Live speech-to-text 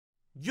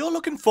You're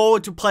looking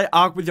forward to play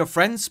Ark with your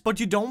friends, but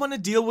you don't want to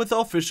deal with the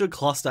official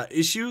cluster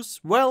issues?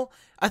 Well,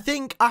 I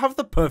think I have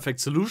the perfect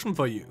solution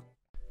for you.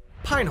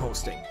 Pine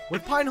hosting.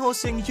 With Pine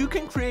hosting, you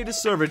can create a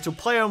server to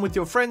play on with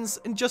your friends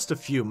in just a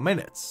few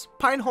minutes.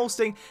 Pine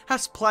hosting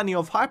has plenty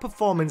of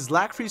high-performance,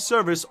 lag-free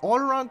servers all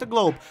around the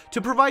globe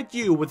to provide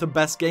you with the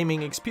best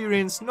gaming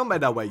experience no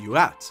matter where you're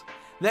at.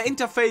 Their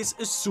interface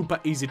is super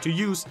easy to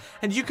use,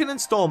 and you can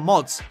install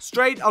mods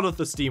straight out of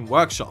the Steam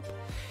workshop.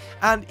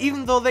 And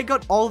even though they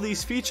got all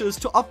these features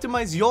to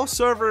optimize your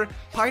server,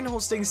 Pine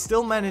hosting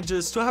still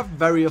manages to have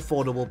very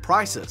affordable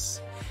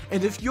prices.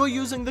 And if you're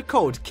using the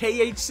code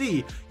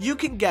KHC, you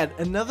can get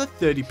another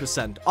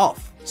 30%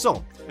 off.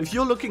 So, if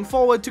you're looking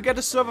forward to get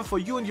a server for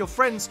you and your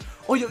friends,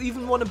 or you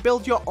even want to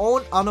build your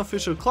own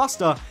unofficial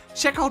cluster,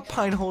 check out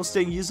Pine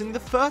hosting using the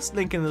first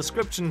link in the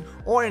description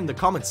or in the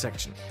comment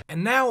section.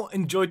 And now,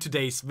 enjoy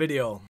today's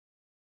video.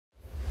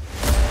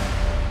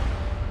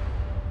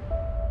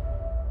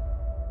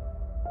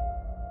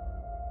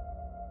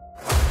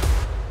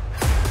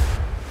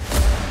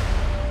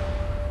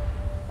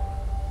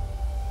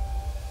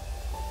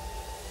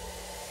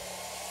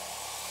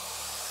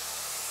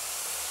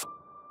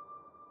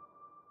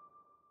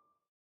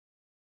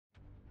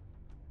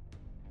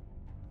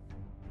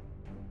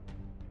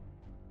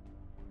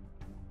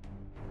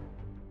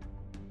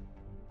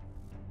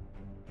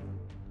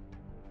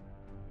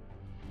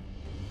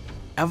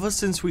 Ever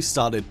since we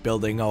started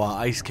building our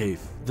ice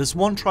cave, this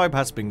one tribe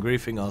has been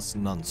griefing us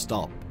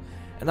non-stop.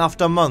 And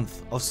after a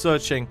month of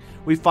searching,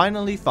 we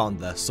finally found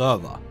their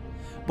server.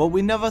 But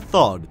we never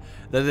thought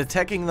that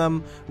attacking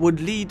them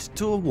would lead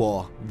to a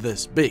war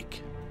this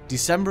big.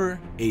 December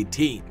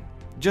 18.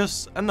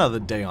 Just another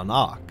day on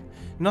Ark.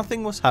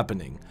 Nothing was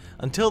happening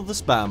until the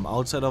spam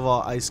outside of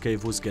our ice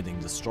cave was getting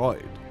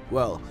destroyed.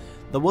 Well,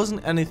 there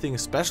wasn't anything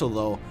special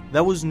though,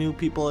 there was new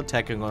people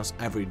attacking us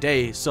every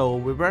day, so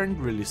we weren't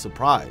really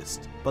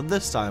surprised. But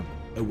this time,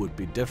 it would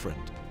be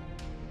different.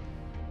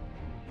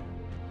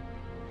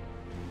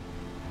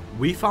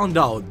 We found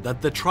out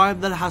that the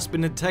tribe that has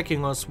been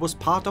attacking us was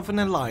part of an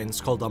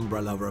alliance called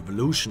Umbrella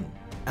Revolution.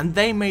 And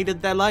they made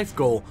it their life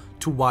goal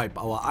to wipe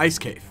our ice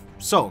cave.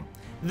 So,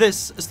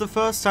 this is the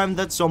first time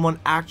that someone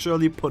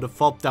actually put a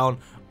fob down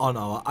on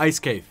our ice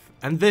cave.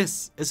 And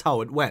this is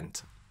how it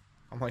went.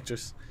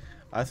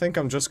 I think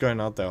I'm just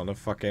going out there on a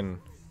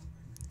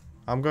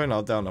I'm going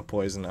out there on a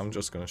poison. I'm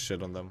just gonna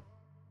shit on them.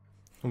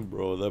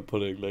 Bro, they're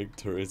putting like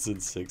turrets in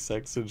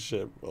 6x and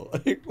shit, bro.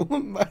 Like,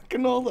 one Mac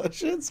and all that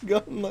shit's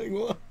gone, like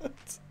what?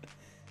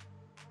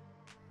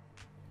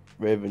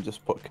 Raven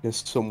just put, can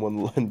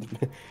someone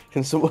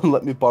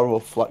let me borrow a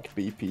Flak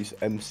BP's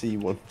MC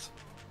once?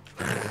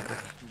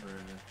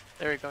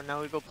 There we go,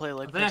 now we go play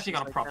like They actually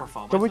got a proper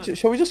fob.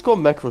 Shall we just go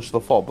mech rush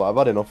the fob? Like, I've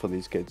had enough of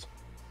these kids.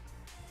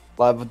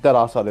 Like, I've dead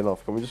ass had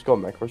enough. Can we just go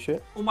mech rush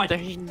it? Oh my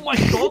god!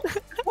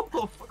 What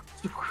the fuck?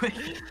 So quick.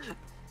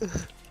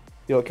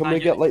 Yo, can we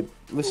get like,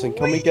 listen,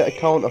 can we get a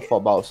counter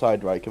fob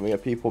outside, right? Can we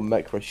get people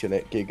mech rushing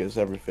it, gigas,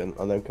 everything?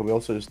 And then can we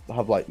also just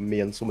have like me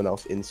and someone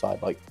else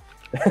inside, like,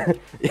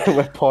 yeah,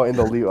 we're porting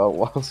the loot out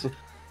whilst.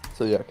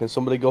 So yeah, can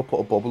somebody go put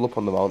a bubble up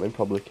on the mountain,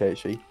 probably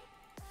KC?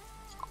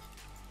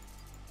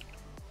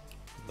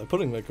 They're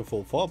putting like a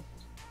full fob.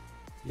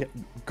 Yeah,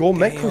 go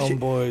mech rush it.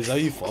 Boys, are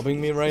you fobbing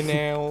me right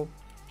now?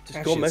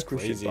 Just go mech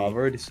rush it, I've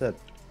already said.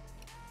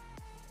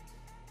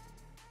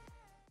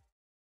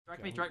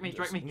 Drag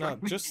me. No,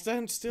 just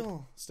stand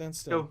still. Stand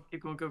still. Go,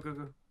 keep going,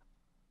 go.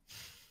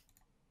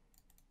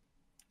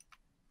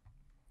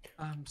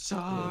 I'm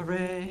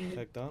sorry.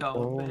 Take that.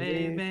 Don't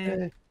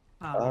baby.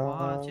 I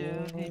want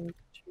you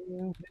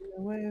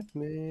with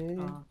me.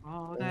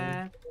 all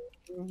that.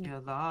 Your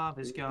love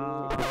is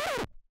gone.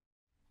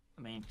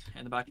 I mean,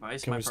 in the back of my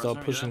eyes. Can we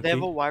stop pushing? They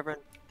have a wyvern.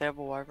 They have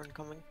a wyvern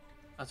coming.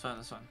 That's fine.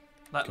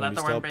 Let Can we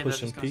the stop wyvern be there.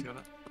 pushing Just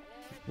gonna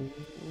peak?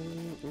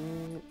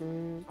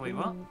 Wait,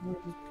 what?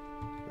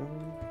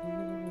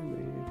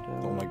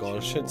 Oh my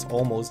god, shit's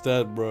almost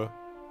dead, bro.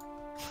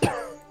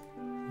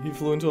 He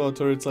flew into our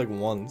turrets like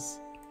once.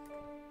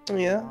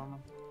 Yeah.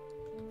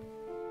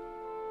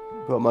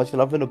 But imagine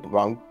having a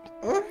round.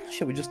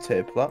 Should we just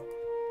tape that?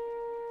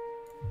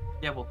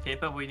 Yeah, we'll tape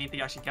it. But we need to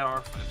actually get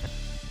our.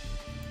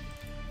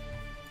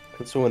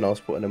 Could someone else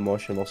put an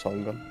emotional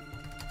song on?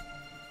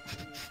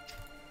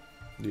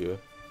 Yeah,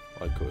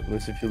 I could. At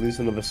least if you lose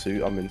another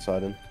suit, I'm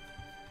inside him.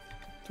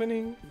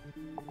 Twinning.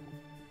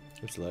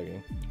 It's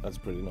lagging. That's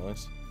pretty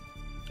nice.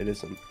 It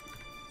isn't.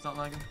 It's not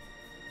lagging.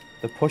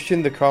 They're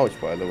pushing the crouch,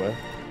 by the way.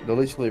 They're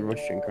literally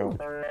rushing crouch.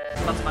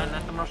 That's fine.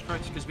 Let them rush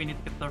crouch because we need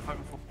to get their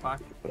fucking foot back.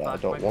 But I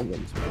don't want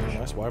them to.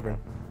 Nice wyvern.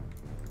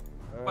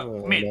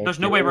 Well, mate, there's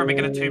no way we're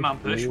making a two-man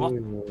push. What?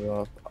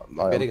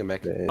 Getting a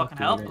mech. Fucking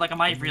hell! Like, am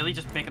I really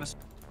just making a?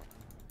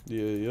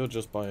 Yeah, you're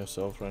just by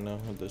yourself right now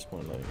at this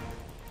point, like.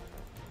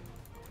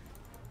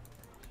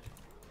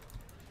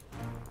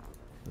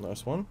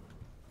 Nice one.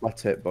 My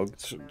tape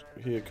bugged.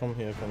 Here, come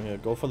here.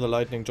 Go for the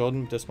lightning,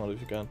 Jordan. Dismount if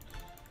you can.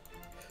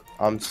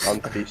 I'm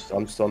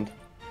stunned.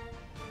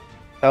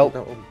 Help!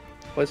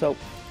 Please help.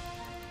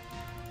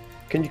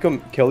 Can you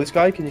come kill this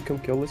guy?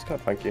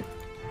 Thank you.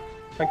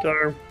 Thank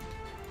you.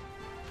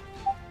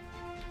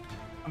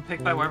 I'm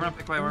picked by Wyvern, I'm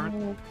picked by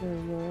Wyvern.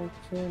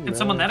 Can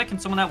someone net it? Can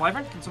someone net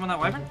Wyvern? Can someone net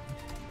Wyvern?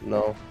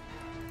 No.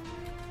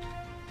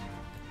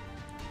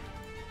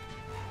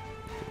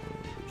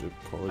 Would you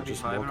probably I'd be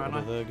just vibing walk right out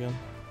of now. there again?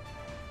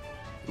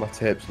 My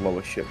tape's low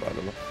as shit, by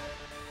the way.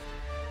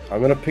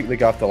 I'm gonna pick the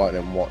guy after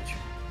lightning and watch.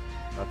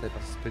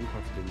 Das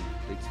Spinkraft den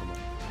Weg sommer.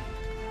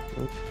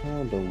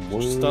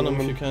 Just stun him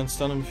if you can,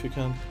 stun him if you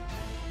can.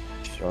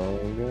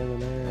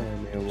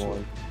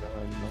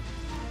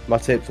 My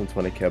tape's on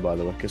 20k, by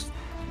the way, cause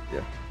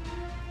yeah.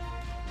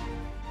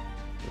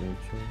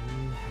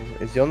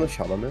 Is he on the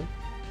shadow man?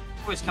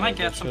 Boys, can I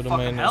get some Shadow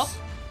fucking Man help? is-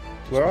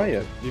 Where are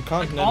you? You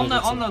can't Like, net on it, the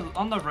it's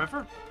on the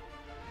river?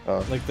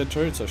 Oh. like the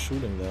turrets are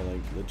shooting there, like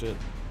legit.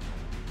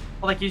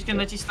 Well, like you can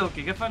literally still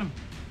giga fight him.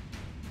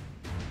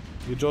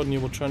 You, Jordan,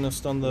 you were trying to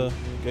stun the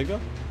Giga?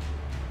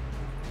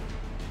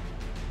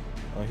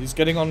 He's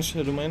getting on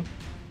Shadow Man.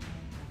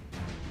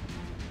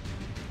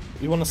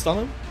 You wanna stun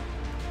him?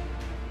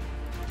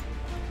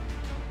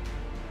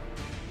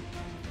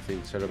 I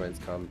think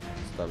Shadowmans can't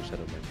stun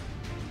Shadowmans.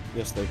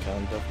 Yes, they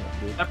can,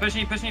 definitely. Yeah,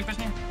 pushing you, pushing you,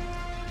 pushing you.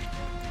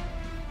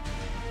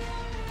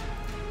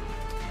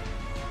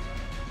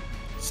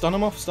 Stun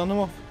him off, stun him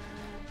off.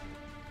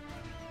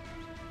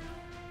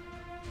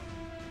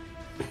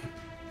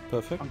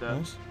 Perfect, I'm dead.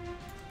 nice.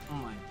 Oh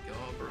my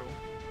god, bro.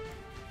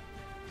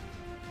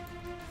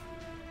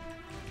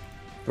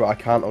 Bro, I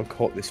can't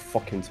uncut this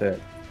fucking tape.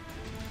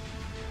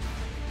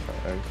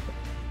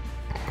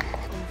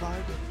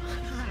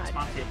 It's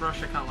my tape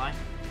rush, I can't lie.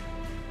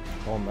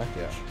 Oh, Mac.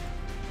 Yeah.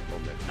 Oh,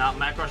 man. Nah,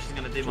 Mac rush is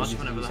gonna do much Just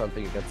whenever do that.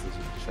 something against the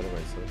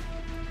Shadowmans, so.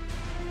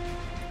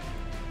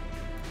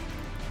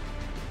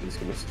 He's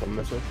gonna stun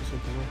me.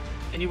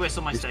 Can you waste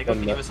on my He's stake? stunned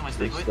Can you me. waste on my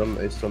stake? He's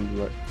Wait. stunned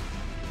me. I'm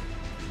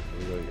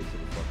going into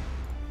the fuck.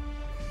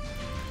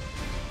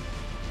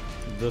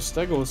 The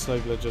Stego is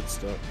like legit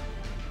stuck.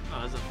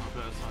 Oh, is it?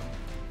 Okay, that's fine.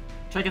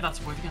 Try to get that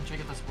support again, try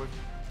to get that support.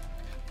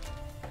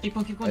 Keep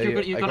going, I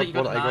you got it,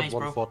 nice, got bro.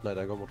 one Fortnite,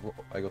 I got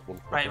one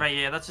Fortnite. Right,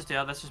 yeah, that's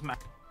just Mac.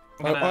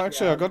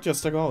 Actually, I got your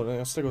Stego out.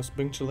 Your Stego's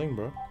being chilling,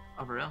 bro.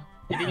 Oh, for real?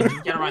 You think you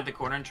can get around the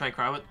corner and try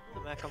crowd it?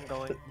 Mac, I'm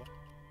going.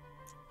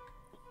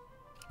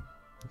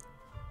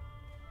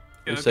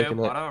 Go, second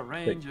it. Power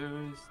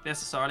Rangers. The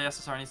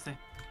SSR needs to.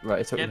 Right,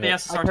 it took Yeah, me the hit.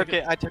 SSR took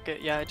it. I took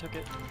it, yeah, I took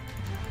it.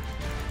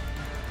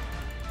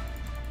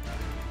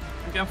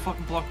 I'm getting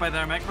fucking blocked by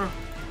their mech, bro.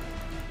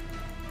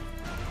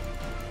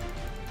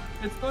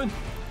 It's done.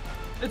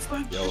 It's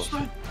done. Yo. It's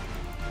done.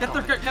 Get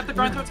the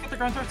ground throats. Get the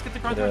ground throats. Get the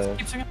ground throats. Yeah.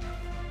 Keep swinging.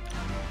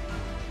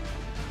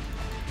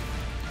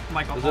 Oh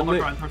my god, Is all it the me?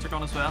 ground throats are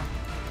gone as well.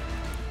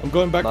 I'm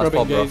going back Nice grabbing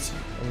pop, bro. gates.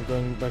 I'm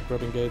going back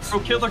grabbing gates.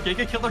 Bro, kill their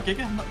Giga. Kill their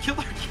Giga. No, kill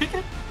their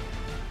Giga.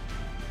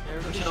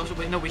 We should also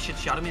wait. No, we should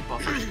shadow me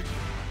buffer.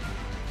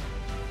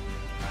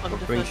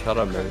 bring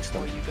Shadow Man next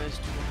What time. you guys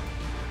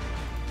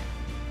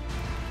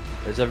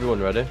do? Is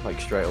everyone ready?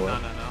 Like straight away? No.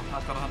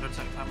 I've got a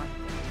 100-second timer.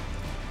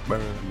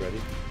 I'm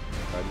ready.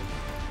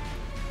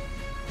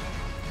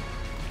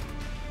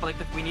 But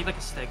like, we need like a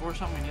stego or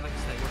something. We need like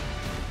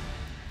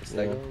a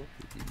stego. Stego.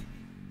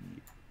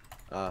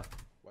 Ah.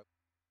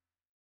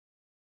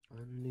 I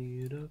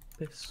need a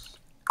piss.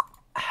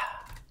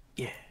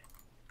 Yeah.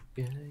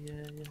 Yeah.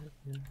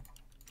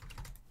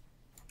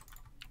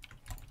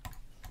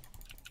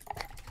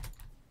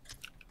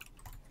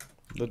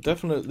 They're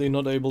definitely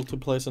not able to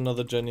place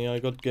another Jenny. I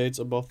got gates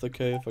above the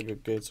cave. I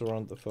got gates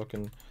around the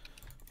fucking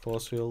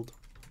force field.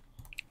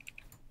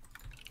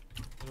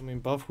 I mean,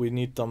 buff, we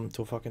need them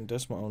to fucking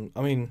dismount.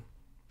 I mean,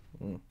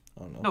 I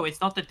don't know. No, it's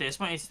not the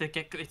dismount. It's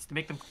to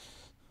make them.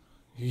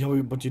 Yeah,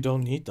 but you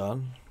don't need that.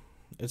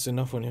 It's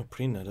enough when you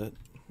pre-net it.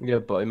 Yeah,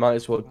 but you might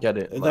as well get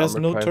it. There's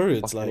I'm no repairing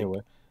turrets, fuck like, anyway.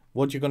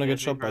 what you're gonna Yeah, get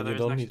shot by, there's you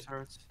don't actually need.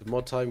 turrets. The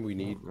more time we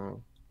need,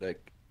 No.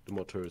 like, the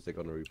more turrets they're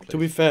gonna replace. To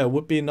be fair, it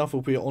would be enough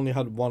if we only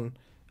had one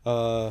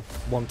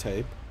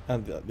tape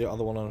and the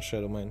other one on a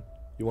Shadow Main.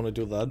 You want to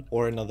do that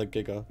or another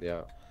Giga?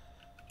 Yeah.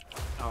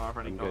 Oh, I've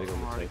already I'm got. getting on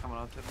I'm the already tape. coming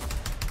out to it.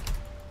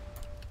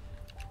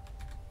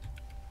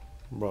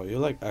 Bro, you're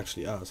like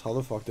actually ass. How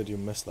the fuck did you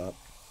miss that?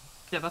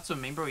 Yeah, that's what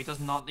I mean, bro. He does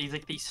not. He's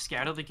like he's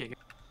scared of the Giga.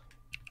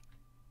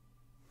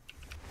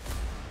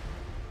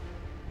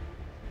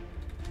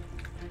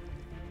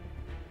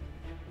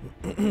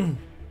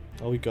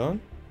 Are we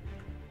gone?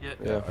 Yeah.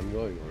 Yeah, I'm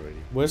going already.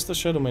 Where's the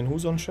Shadow Main?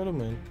 Who's on Shadow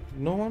Main?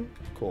 No one?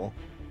 Cool.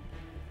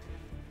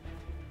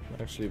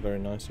 Actually, very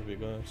nice of you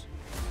guys.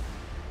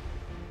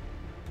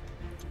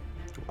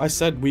 I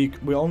said we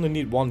only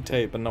need one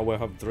tape, and now we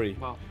have 3.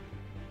 Well,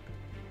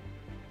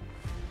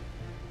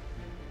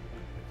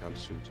 I can't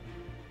shoot.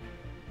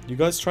 You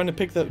guys trying to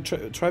pick the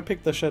try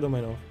pick the Shadow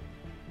Main off?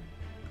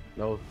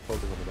 No,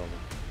 focus on the dollar.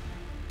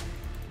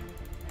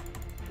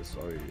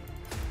 Sorry.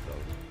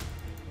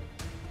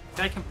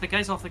 the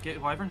guy's off the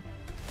wyvern.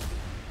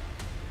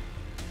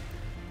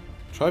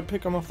 Try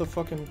pick him off the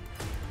fucking.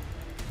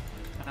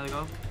 There they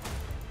go.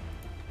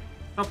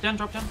 Drop down,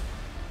 drop down.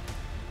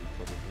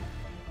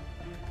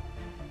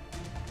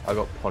 I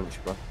got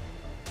punched, bro.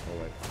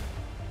 Alright.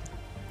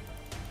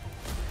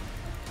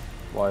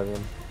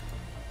 Wyvern.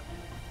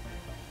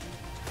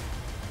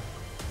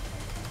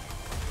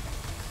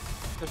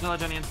 There's another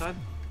Jenny inside.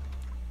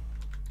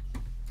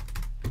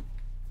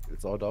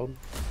 It's all down.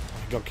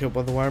 Got killed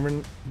by the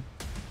Wyvern.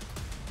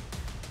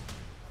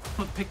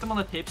 Pick them on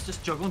the tapes,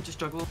 just juggle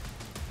them,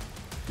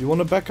 You want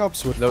to back up,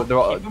 Swift? They're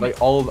all,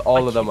 like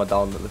all of them are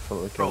down at the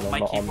front of the kill. Bro, my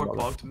not on keyboard the-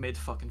 bugged mid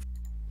fucking.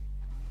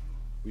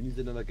 We need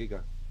another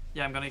Giga.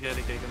 Yeah, I'm gonna get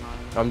a Giga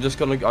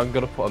man. I'm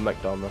gonna put a mech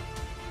down there.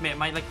 Mate,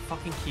 my like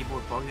fucking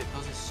keyboard bugged, it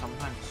does this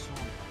sometimes so.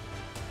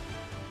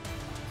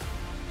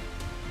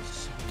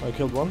 I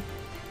killed one.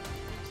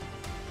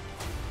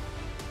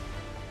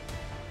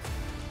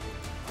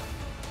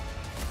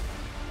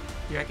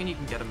 You reckon you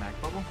can get a mag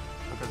bubble?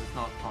 Because it's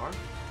not hard?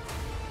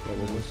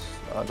 Probably.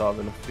 I don't have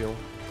enough fuel.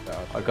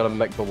 I got a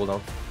mech bubble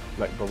down.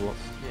 Mech bubble.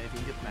 Yeah, if you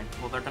can get mag,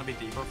 well they're gonna be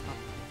debuffed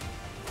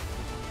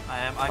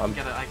now. I can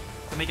get it.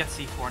 Let me get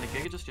C4 and a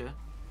Giga just, yeah.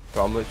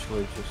 But I'm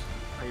literally just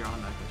Oh, you're on a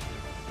mag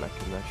just. mech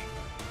and mesh.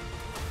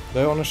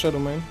 They're on a shadow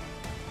main.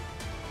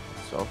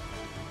 So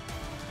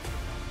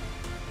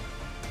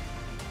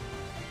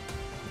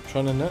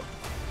Trying to net.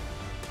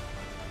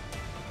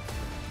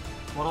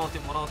 What all do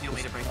you want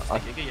me to bring? Just the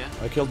Giga, yeah?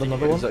 I killed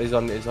another one. he's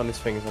on his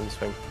thing.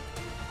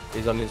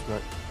 He's on his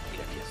mech.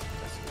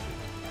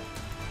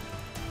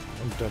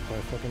 I'm dead by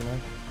a fucking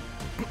knife.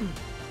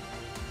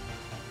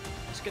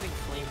 Just getting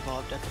flame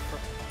bobbed at the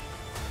front.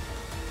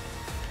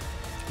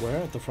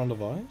 Where? At the front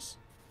of eyes?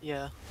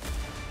 Yeah.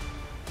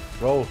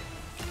 Bro,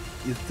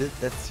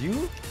 that's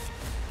you?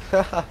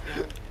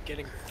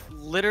 Getting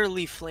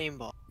literally flame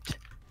bobbed.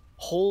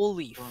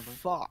 Holy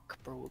fuck,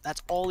 bro.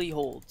 That's all he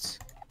holds.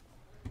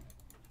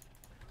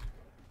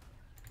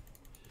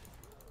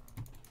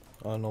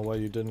 I don't know why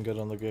you didn't get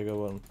on the Giga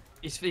one.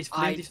 He's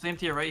flamed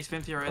to your right, he's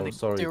flamed to your right. Oh,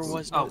 sorry. There it's-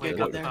 was Oh, no okay,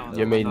 Giga there.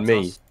 You mean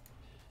me?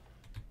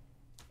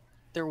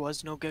 There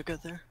was no Giga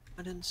there.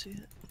 I didn't see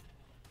it.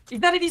 He's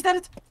dead it, he's dead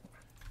it!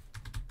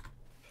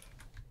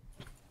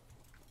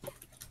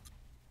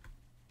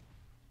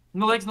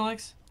 No legs, no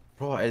legs.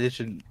 Bro, I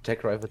literally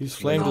tech rifle. He's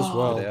flamed as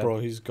well, Yeah. bro.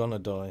 He's gonna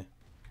die.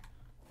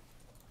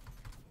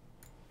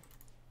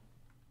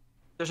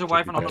 There's a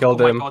wyvern on I it.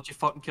 killed Oh him. my god, you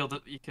fucking killed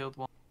it. You killed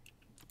one.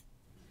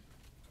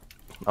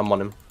 I'm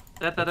on him.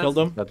 That Killed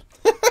him. Dead.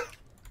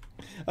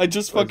 I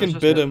just Oh, fucking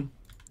just bit hit. him.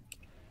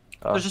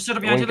 There's a shooter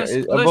behind you, one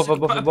Lewis. guy- Lewis,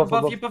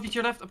 above. you, above you to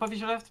your left, above you to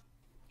your left.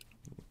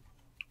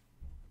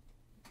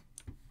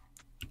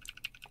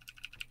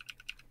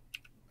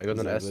 I got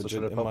an He's, S to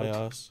legit the in my puppet.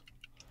 ass.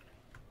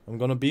 I'm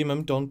gonna beam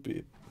him. Don't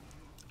be.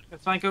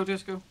 It's fine, go,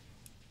 just go.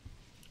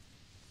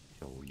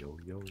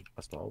 Yo.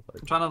 That's not all.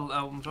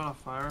 I'm trying to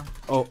fire him.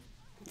 Oh,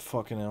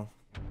 fucking hell.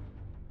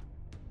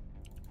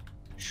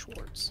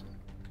 Schwartz.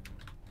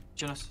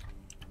 Jonas,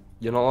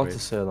 You're not allowed Wait. to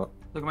say that. look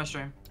at my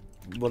stream.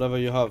 Whatever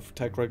you have,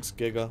 Tech Rex,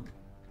 Giga,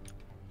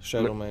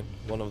 Shadow Main,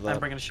 one of I'm that.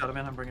 bringing a shot of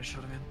in, I'll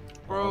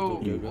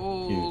Bro, do Giga.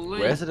 holy.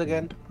 Where is it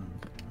again?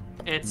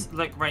 It's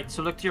like, right,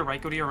 so look to your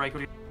right, go to your right,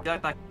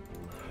 that,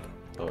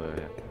 Oh,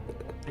 yeah.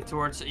 like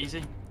towards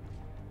easy.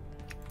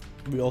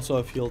 We also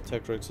have healed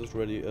Tech Rexes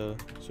ready,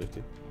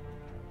 Swifty.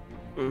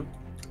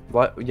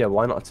 Why? Yeah.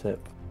 Why not a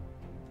tip?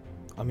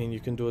 I mean, you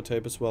can do a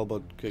tape as well,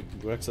 but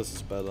Rexes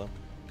is better.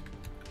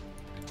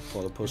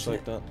 For the push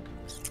like that.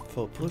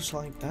 For a push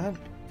like that?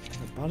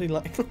 Body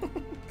like.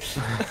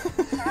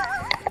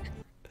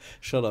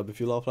 Shut up, if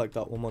you laugh like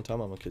that one more time,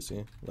 I'm gonna kiss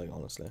you. Like,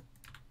 honestly.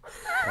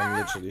 I'm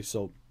literally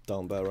so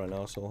down bad right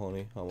now, so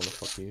honey, I wanna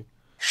fuck you.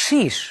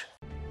 Sheesh.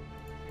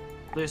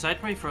 Lewis, I'd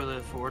probably throw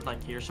the forward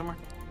like here somewhere.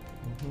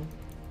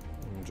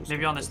 Just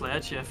Maybe on this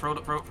ledge, yeah, throw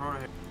it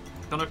here.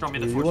 Don't drop me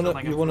the you force wanna,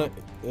 field, you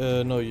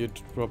wanna, no, you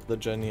drop the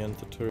Jenny and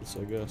the turrets,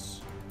 I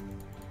guess.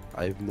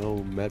 I have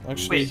no med.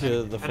 Actually, Wait,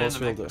 the put it in force the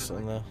back, field is put it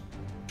in in the there.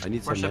 I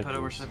need Where some should I med. put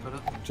it? Where should I put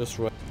it? Just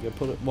right. Yeah,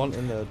 put it one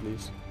in there at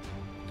least.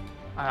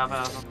 I'll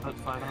put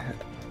 5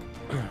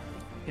 on.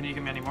 Can you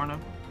give me any more now?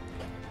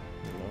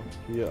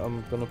 No. Yeah,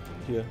 I'm gonna,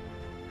 here.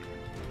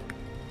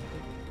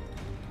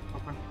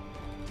 Okay.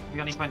 You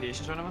got any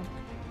foundations right now, man?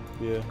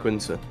 Yeah.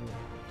 Quincy.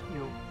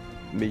 Yo.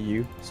 Me,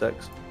 you,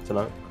 sex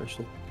tonight,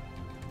 Christian.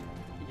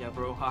 Yeah,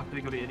 bro, after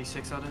we go to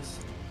 86 that is.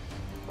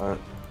 Alright.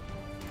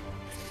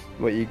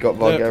 What you got,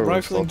 They're Valgero?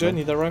 rifling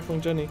Jenny, they're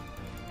rifling Jenny.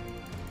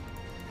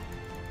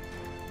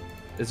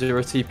 Is there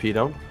a TP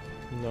down?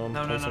 No, I'm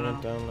No, no, pressing no, it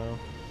no. down now.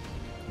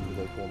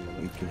 Like 1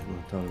 minute.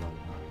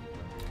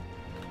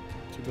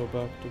 To go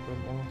back, to go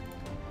more.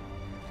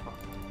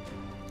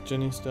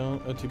 Jenny's down,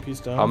 TP's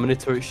down. How many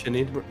turrets you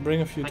need?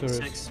 Bring a few Like turrets.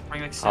 6.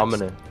 Bring like 6. How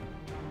many?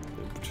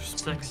 Just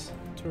 6.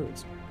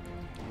 turrets.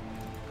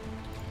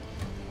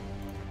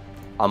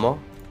 Ammo?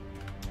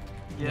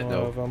 Yeah,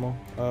 No, I have ammo.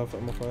 I have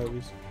ammo for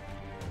heavies.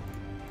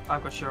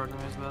 I've got short on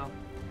me as well.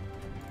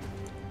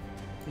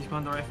 He's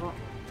going the rifle.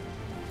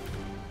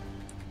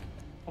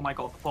 Oh my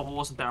god, the bubble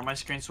wasn't there on my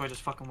screen, so I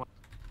just fucking went.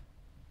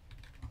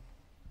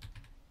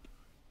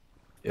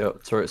 Yeah,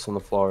 turrets on the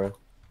floor. Yeah.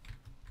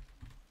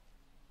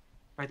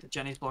 Right,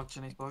 Jenny's blocked,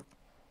 Jenny's blocked.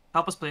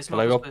 Help us place him, Can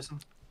I help go? us place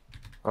him.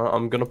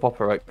 I'm gonna pop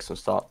a Rex and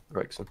start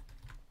Rexing.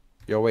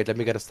 Yo, wait, let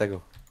me get a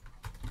stego.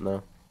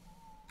 No.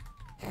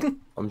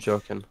 I'm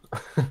joking.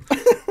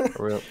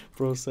 For real.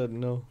 Bro said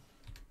no.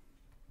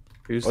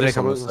 Who's Oh, they're this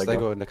on coming the with Stego?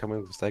 Stego. They're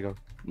coming with Stego.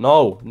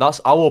 No, that's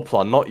our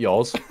plan, not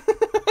yours.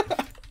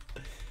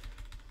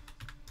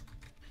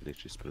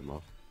 Literally split them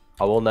off.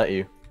 I will net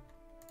you.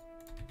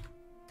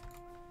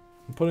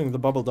 I'm putting the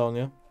bubble down,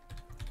 yeah?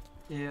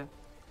 Yeah.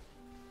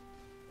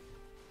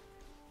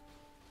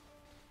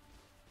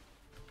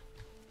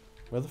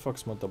 Where the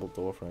fuck's my double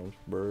door frame?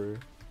 Brr.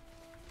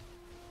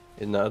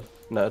 He's Ned.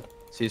 Ned.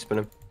 See you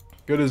spinning.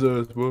 Get his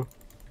ass, bro.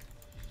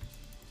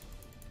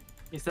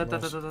 He's dead,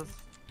 dead, Nice. dead, dead.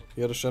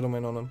 He had a shadow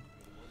main on him.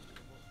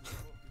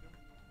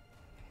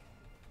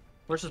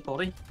 Where's his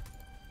body?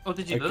 Oh,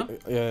 did you do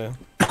it? Yeah,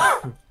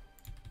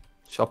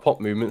 Shall I pop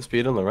movement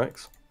speed on the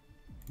Rex?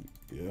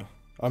 yeah.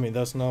 I mean,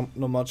 there's not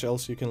much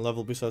else you can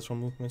level besides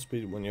from movement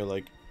speed when you're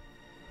like...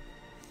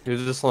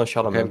 Who's this on a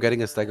shadow Okay, man? I'm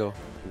getting a Stego.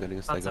 I'm getting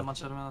a That's how Stego.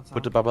 much of it.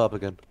 Put the bubble up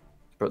again.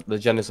 But the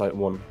gen is like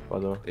 1, by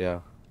the way. Yeah.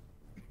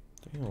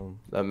 Damn,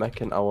 They're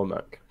meching our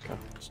mech. Okay.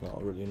 it's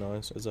not really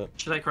nice, is it?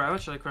 Should I crow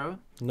it? Should I crow it?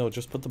 No,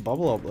 just put the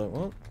bubble up, like,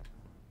 what?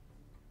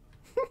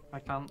 I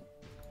can't.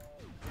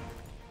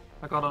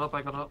 I got it up,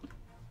 I got it up.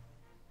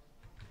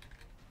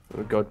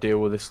 We've got to deal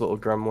with this little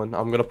gremlin.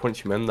 I'm gonna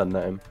punch him in then,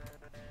 net him.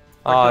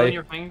 We're killing Aye.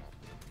 your thing.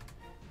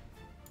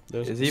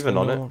 There's Is he even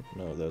on it?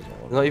 No, there's no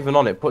He's one. not even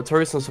on it. Put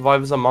turrets and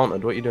survivors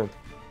unmounted. What are you doing?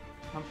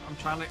 I'm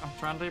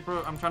trying to,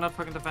 bro. I'm trying to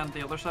fucking defend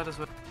the other side as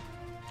well.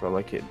 Bro,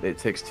 like it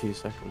takes 2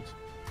 seconds.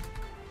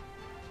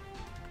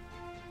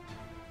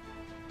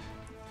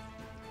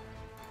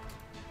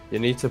 You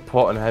need to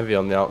put and heavy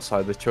on the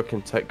outside. They're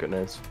chucking tech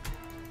grenades.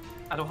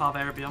 I don't have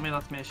air on me,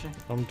 that's my issue.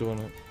 I'm doing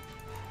it.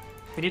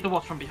 We need to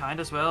watch from behind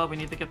as well. We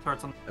need to get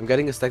turrets on. I'm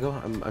getting a Stego.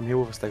 I'm here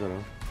with a Stego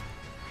now.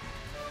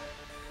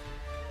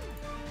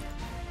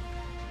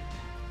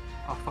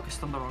 Oh fuck, I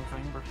stunned the wrong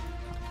thing, bro.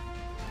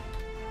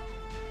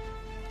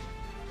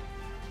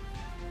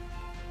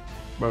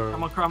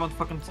 I'm on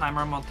fucking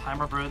timer, I'm on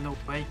timer, bro, no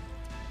way.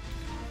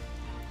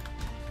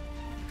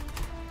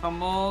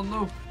 Come on,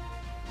 no.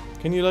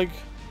 Can you, like...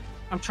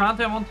 I'm trying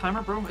to, I'm on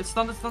timer, bro. It's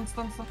stunned, it's stunned, it's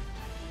stunned, it's stunned.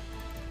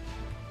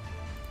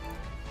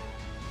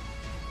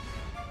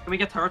 Can we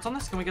get turrets on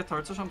this? Can we get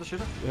turrets or something to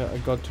shoot it? Yeah, I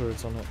got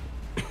turrets on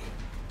it.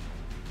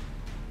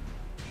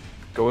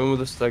 Go in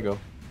with a Stego.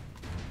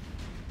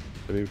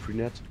 Let me free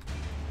net.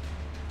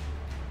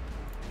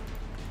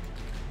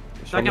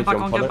 Should I get back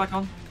on, get back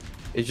on?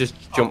 He just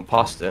jumped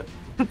past it.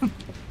 I Did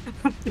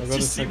got you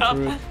a see tech that?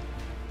 turret.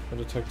 Got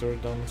a tech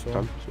turret down as well.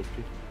 Come,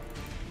 swiftly.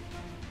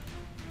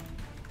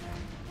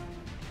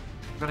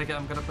 I'm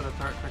gonna put a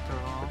turret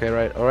on. Okay,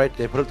 right. Alright,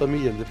 they put it on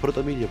medium. They put it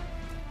on medium.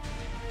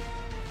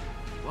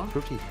 What?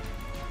 Swiftly.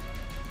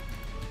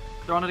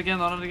 They're on it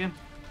again, on it again.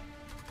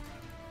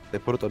 They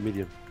put it on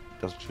medium.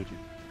 Doesn't shoot you.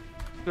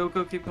 Go,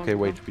 go, keep going. Okay, keep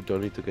wait. going. We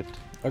don't need to get.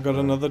 I got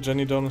another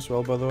Jenny down as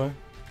well, by the way.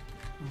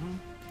 Mhm.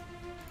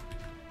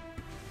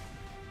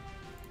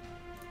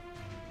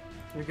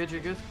 You're good,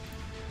 you're good.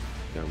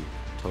 Yeah, I'm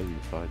totally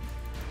fine.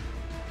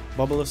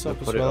 Bubble is up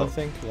Yeah, as put it well, I up.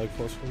 think. Like,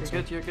 forceful. You're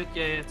good, you're good.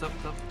 Yeah, yeah, it's up,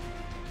 it's up.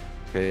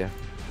 Okay, yeah.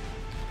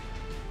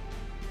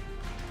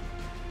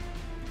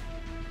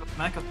 Up the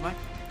Mac, up the Mac.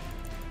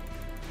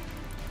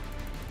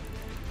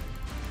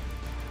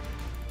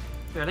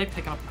 Yeah, are they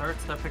picking up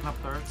turrets? They're picking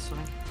up turrets, I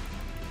think.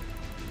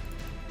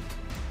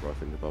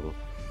 Roughing the bubble.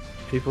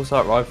 People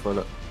start rifling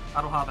it.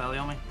 I don't have Ellie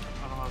on me.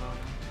 I don't have Ellie on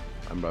me.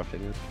 I'm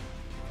roughing it.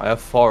 I have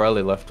 4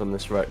 Ellie left on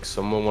this Rex.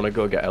 Someone want to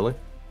go get Ellie?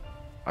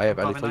 I have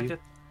Ellie Probably for not you. yet.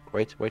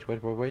 Wait, wait,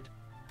 wait, wait, wait.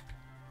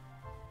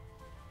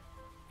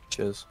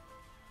 Cheers.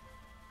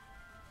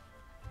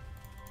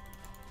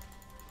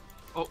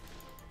 Oh,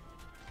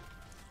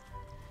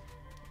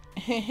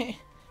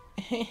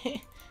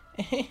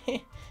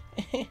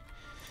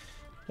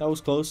 That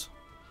was close.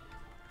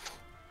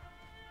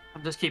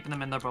 I'm just keeping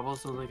them in their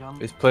bubbles so they can.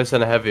 He's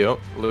placing a heavy up.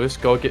 Lewis,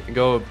 go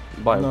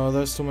buy him. No,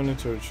 there's too many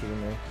turrets shooting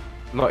me.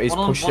 No, he's One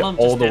of them- pushed it one of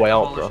them all just the hit way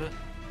out ball though. of shit.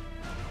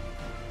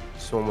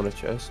 Someone want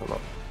to chase or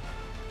not?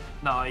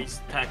 No, he's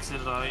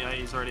texted. Yeah,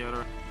 he's already out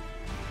of.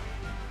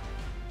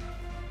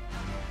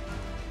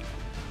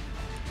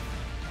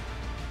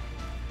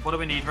 What do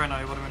we need right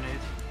now? What do we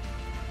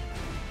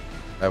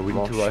need? We need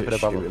More to rifle the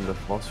shit bubble. in the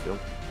force field.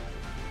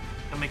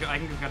 I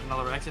can go get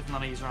another Rex if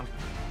none of these are on.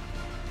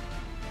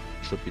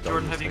 Should be done.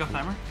 Jordan, in a have you got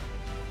second. timer?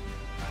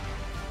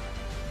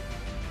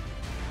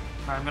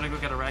 Alright, I'm gonna go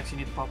get a Rex. You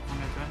need to pop from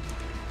me, okay?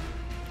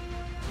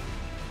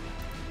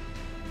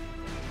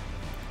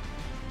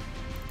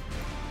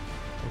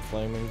 I'm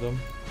flaming them.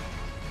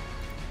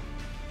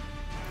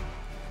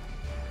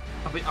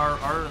 Have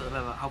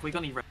we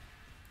got any Rex?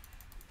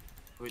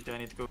 Do I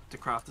need to go to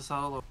craft this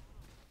all? Or...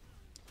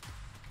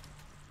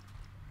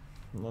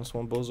 Nice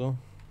one, bozo.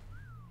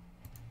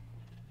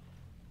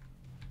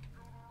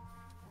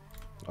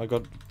 I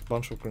got a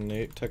bunch of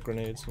tech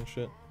grenades and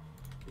shit.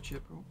 Good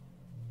shit, bro.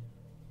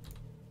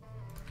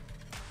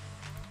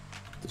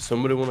 Does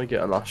somebody want to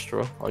get an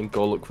Astra and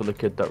go look for the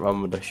kid that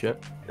ran with the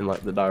shit in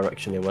like the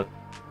direction he went?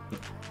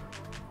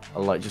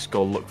 And like just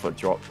go look for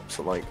drops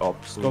and like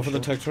ops and Go for the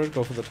shit? tech turret,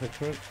 go for the tech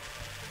turret.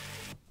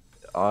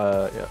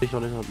 Ja, ich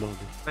noch nicht.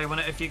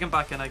 Wait, if you can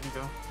back in, I can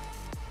go.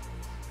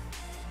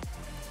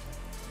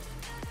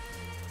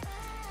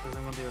 There's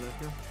anyone there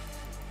left here?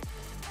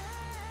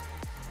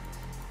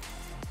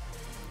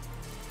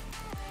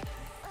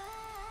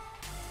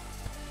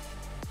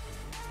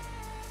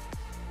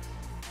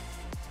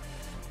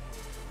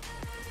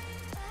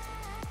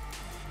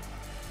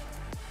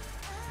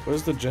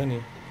 Where's the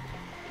Jenny?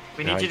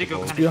 We need you to go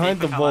kind of behind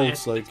deep, the Akala.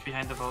 vaults, like. It's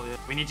behind the vault, yeah.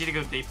 We need you to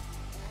go deep.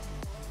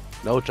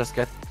 No, just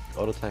get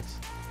auto tags.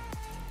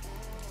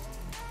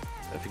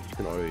 I think you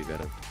can already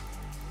get it.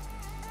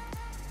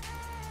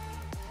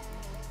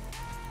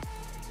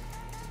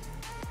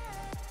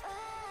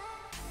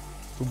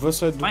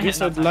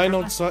 Line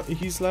outside,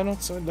 he's line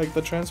outside, like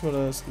the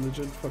transmitter is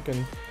legit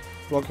fucking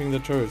blocking the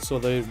turret, so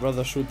they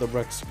rather shoot the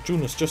wrecks.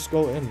 Junus, just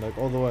go in, like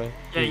all the way.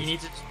 Yeah, you need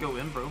to just go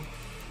in, bro.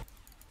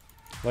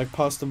 Like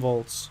past the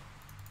vaults.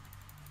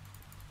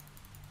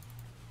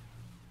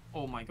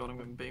 Oh my god, I'm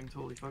getting beamed,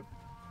 holy fuck.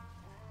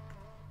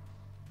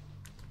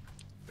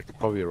 I could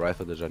probably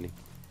arrive at the Jenny.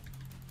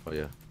 Oh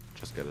yeah,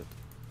 just get it.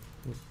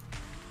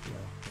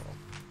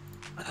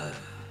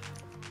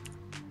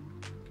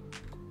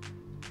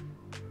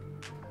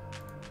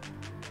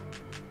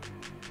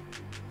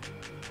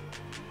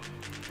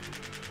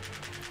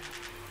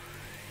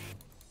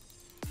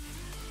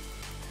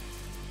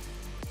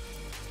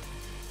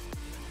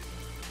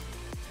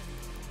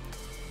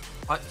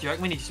 Do you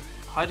reckon we need to,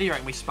 how do you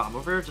reckon we spam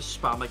over here? Just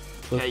spam like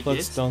K Let's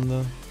gates? down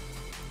there.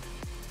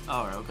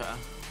 Oh, right, okay.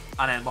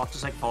 And then what,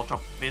 just like fall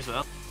drop as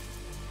well?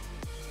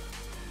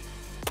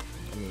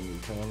 I mean,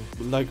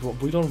 like,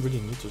 we don't really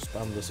need to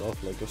spam this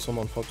off. Like, if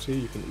someone pops here,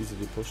 you can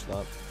easily push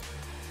that.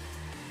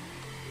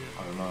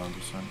 I don't know, I'm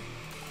just saying.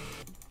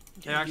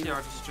 They actually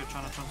are just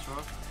trying to transfer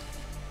off.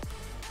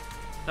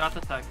 They're at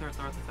the tag, they're at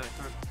the tag,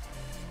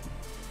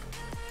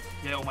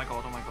 Yeah, oh my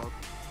god,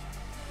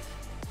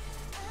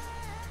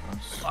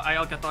 Nice.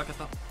 I'll get that,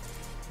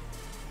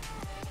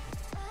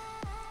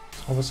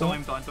 Don't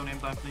aim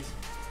down, please.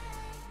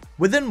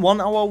 Within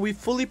 1 hour, we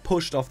fully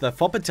pushed off their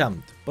FOB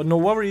attempt, but no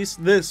worries,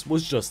 this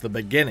was just the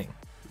beginning.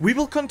 We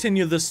will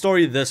continue the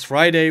story this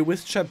Friday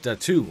with chapter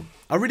 2.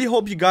 I really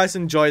hope you guys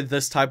enjoyed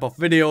this type of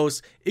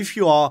videos. If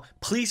you are,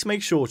 please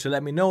make sure to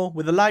let me know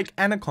with a like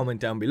and a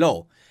comment down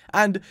below.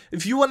 And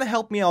if you want to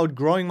help me out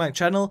growing my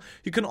channel,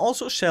 you can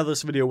also share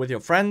this video with your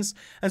friends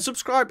and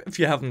subscribe if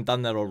you haven't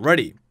done that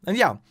already. And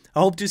yeah, I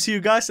hope to see you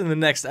guys in the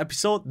next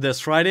episode this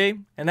Friday.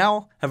 And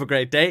now, have a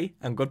great day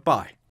and goodbye.